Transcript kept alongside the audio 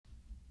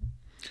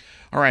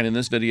All right, in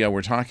this video,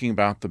 we're talking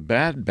about The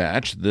Bad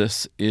Batch.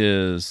 This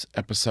is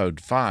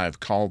episode 5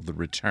 called The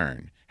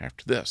Return.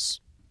 After this.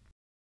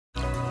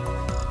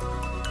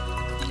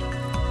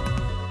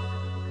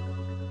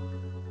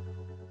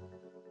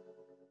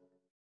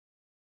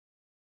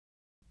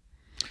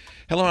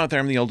 Hello out there,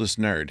 I'm the oldest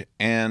nerd,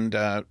 and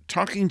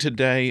talking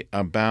today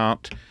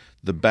about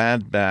The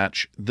Bad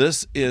Batch.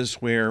 This is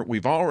where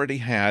we've already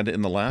had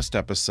in the last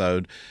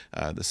episode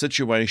the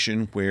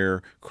situation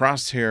where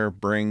Crosshair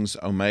brings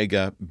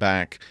Omega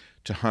back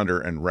to Hunter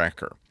and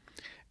Wrecker.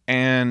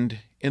 And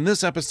in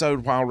this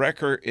episode, while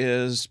Wrecker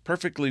is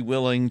perfectly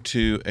willing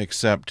to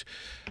accept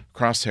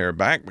Crosshair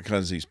back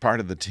because he's part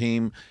of the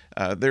team,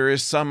 there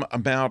is some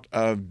amount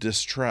of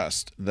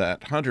distrust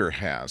that Hunter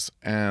has.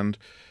 And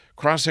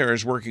Crosshair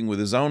is working with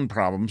his own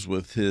problems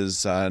with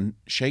his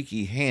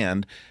shaky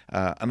hand,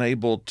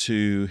 unable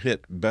to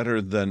hit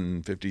better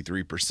than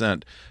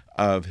 53%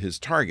 of his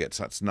targets.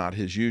 That's not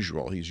his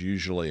usual. He's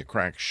usually a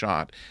crack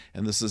shot,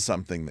 and this is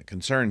something that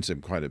concerns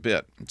him quite a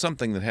bit. It's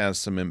something that has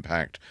some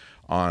impact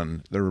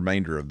on the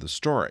remainder of the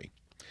story.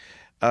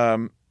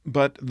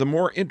 But the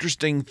more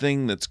interesting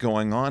thing that's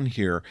going on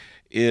here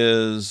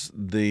is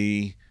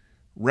the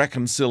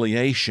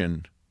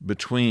reconciliation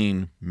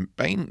between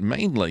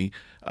mainly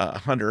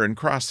Hunter and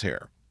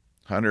Crosshair.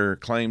 Hunter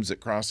claims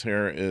that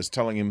Crosshair is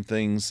telling him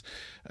things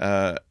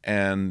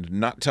and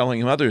not telling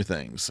him other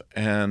things.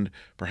 And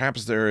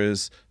perhaps there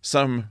is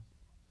some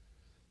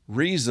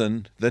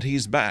reason that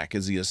he's back.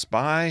 Is he a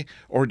spy,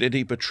 or did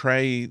he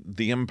betray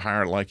the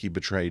Empire like he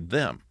betrayed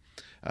them?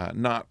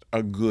 Not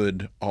a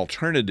good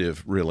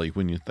alternative, really,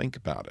 when you think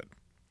about it.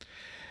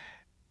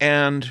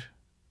 And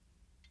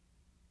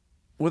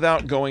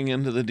without going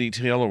into the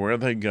detail of where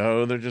they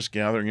go, they're just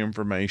gathering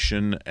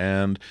information,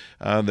 and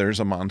there's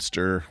a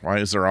monster. Why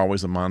is there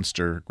always a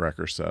monster,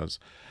 Wrecker says.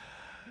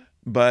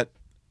 But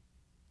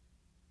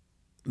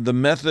the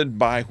method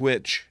by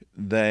which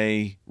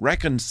they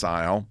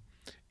reconcile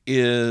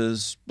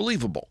is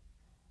believable.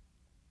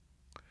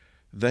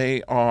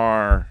 They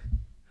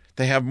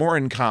have more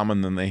in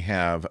common than they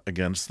have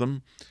against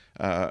them.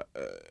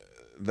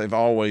 They've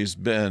always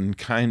been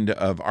kind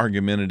of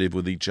argumentative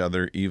with each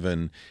other,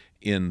 even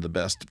in the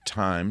best of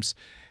times,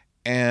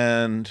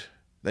 and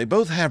they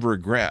both have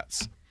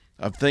regrets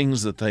of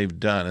things that they've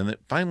done, and it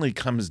finally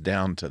comes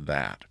down to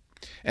that.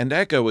 And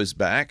Echo is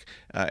back.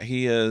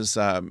 He is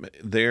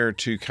there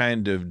to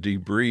kind of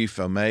debrief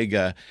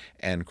Omega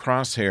and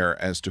Crosshair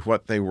as to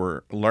what they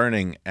were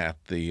learning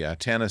at the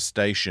Tanis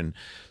station,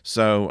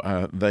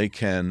 so they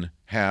can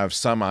have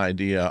some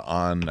idea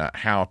on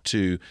how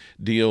to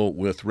deal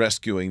with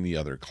rescuing the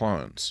other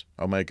clones.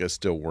 Omega is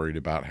still worried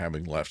about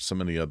having left so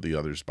many of the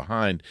others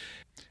behind.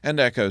 And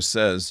Echo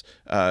says,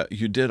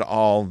 you did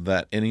all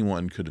that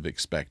anyone could have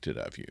expected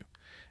of you.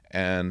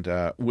 And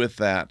with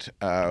that,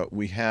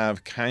 we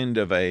have kind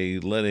of a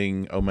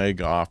letting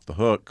Omega off the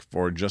hook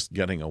for just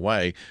getting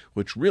away,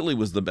 which really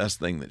was the best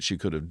thing that she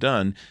could have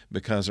done,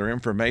 because her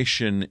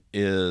information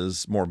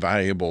is more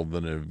valuable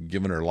than have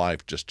given her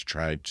life just to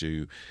try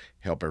to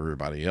help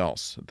everybody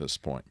else at this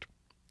point.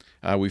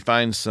 We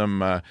find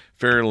some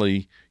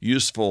fairly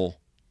useful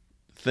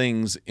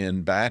things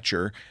in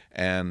Batcher,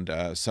 and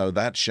so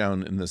that's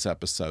shown in this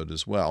episode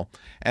as well.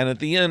 And at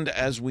the end,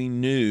 as we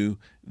knew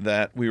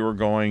that we were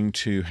going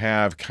to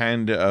have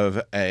kind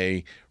of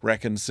a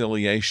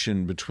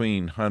reconciliation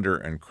between Hunter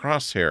and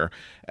Crosshair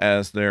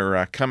as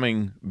they're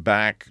coming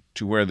back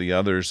to where the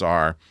others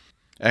are,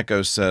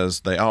 Echo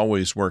says they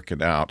always work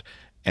it out,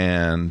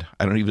 and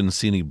I don't even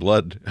see any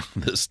blood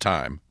this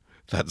time.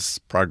 That's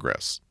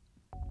progress.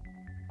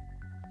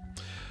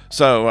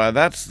 So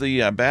that's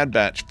the Bad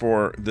Batch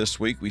for this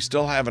week. We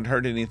still haven't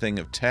heard anything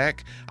of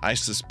Tech. I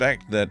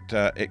suspect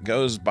that it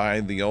goes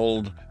by the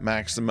old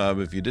maxim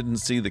of if you didn't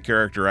see the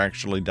character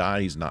actually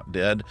die, he's not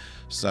dead.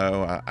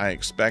 So I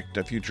expect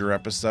a future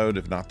episode,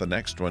 if not the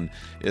next one,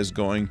 is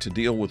going to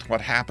deal with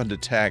what happened to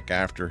Tech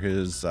after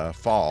his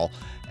fall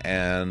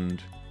and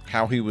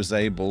how he was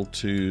able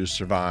to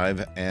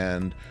survive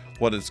and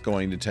what it's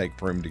going to take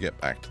for him to get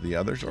back to the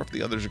others, or if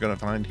the others are going to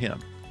find him.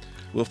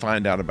 We'll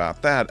find out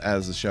about that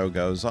as the show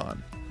goes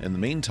on. In the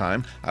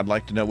meantime, I'd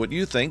like to know what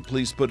you think.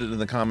 Please put it in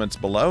the comments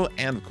below,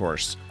 and of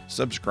course,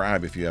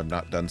 subscribe if you have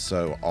not done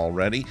so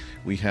already.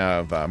 We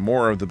have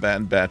more of the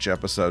Bad Batch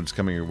episodes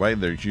coming your way.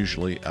 There's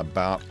usually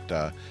about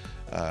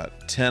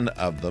 10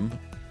 of them,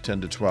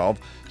 10 to 12.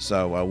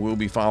 So we'll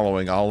be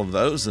following all of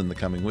those in the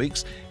coming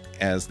weeks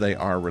as they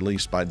are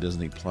released by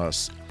Disney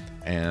Plus.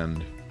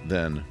 And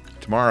then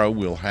tomorrow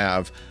we'll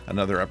have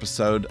another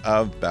episode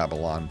of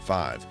Babylon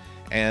 5.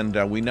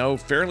 And we know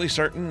fairly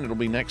certain it'll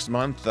be next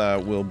month.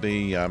 Will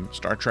be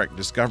Star Trek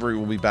Discovery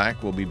will be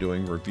back. We'll be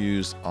doing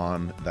reviews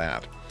on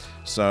that.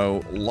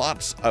 So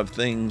lots of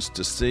things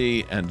to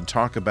see and to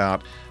talk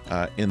about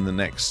in the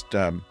next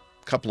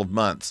couple of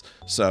months.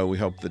 So we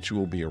hope that you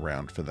will be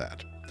around for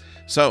that.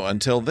 So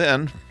until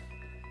then,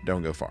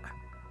 don't go far.